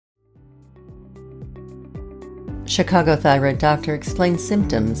Chicago thyroid doctor explains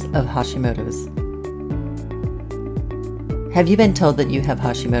symptoms of Hashimoto's. Have you been told that you have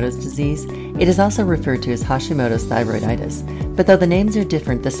Hashimoto's disease? It is also referred to as Hashimoto's thyroiditis, but though the names are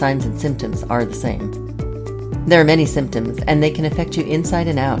different, the signs and symptoms are the same. There are many symptoms, and they can affect you inside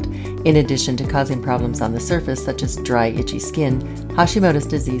and out. In addition to causing problems on the surface, such as dry, itchy skin, Hashimoto's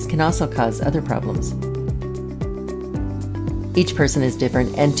disease can also cause other problems. Each person is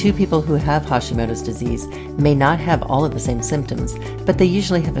different, and two people who have Hashimoto's disease may not have all of the same symptoms, but they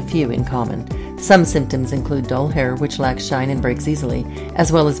usually have a few in common. Some symptoms include dull hair, which lacks shine and breaks easily,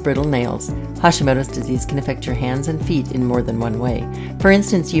 as well as brittle nails. Hashimoto's disease can affect your hands and feet in more than one way. For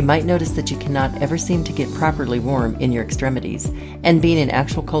instance, you might notice that you cannot ever seem to get properly warm in your extremities, and being in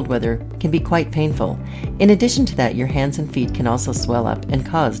actual cold weather can be quite painful. In addition to that, your hands and feet can also swell up and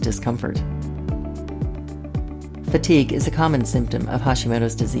cause discomfort. Fatigue is a common symptom of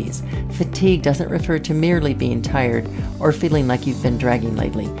Hashimoto's disease. Fatigue doesn't refer to merely being tired or feeling like you've been dragging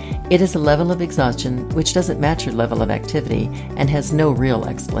lately. It is a level of exhaustion which doesn't match your level of activity and has no real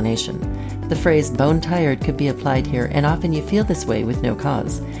explanation. The phrase bone tired could be applied here, and often you feel this way with no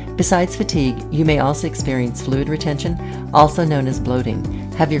cause. Besides fatigue, you may also experience fluid retention, also known as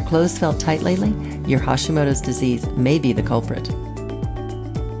bloating. Have your clothes felt tight lately? Your Hashimoto's disease may be the culprit.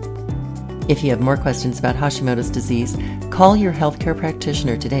 If you have more questions about Hashimoto's disease, call your healthcare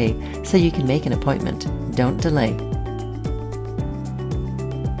practitioner today so you can make an appointment. Don't delay.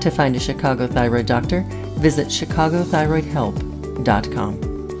 To find a Chicago thyroid doctor, visit chicagothyroidhelp.com.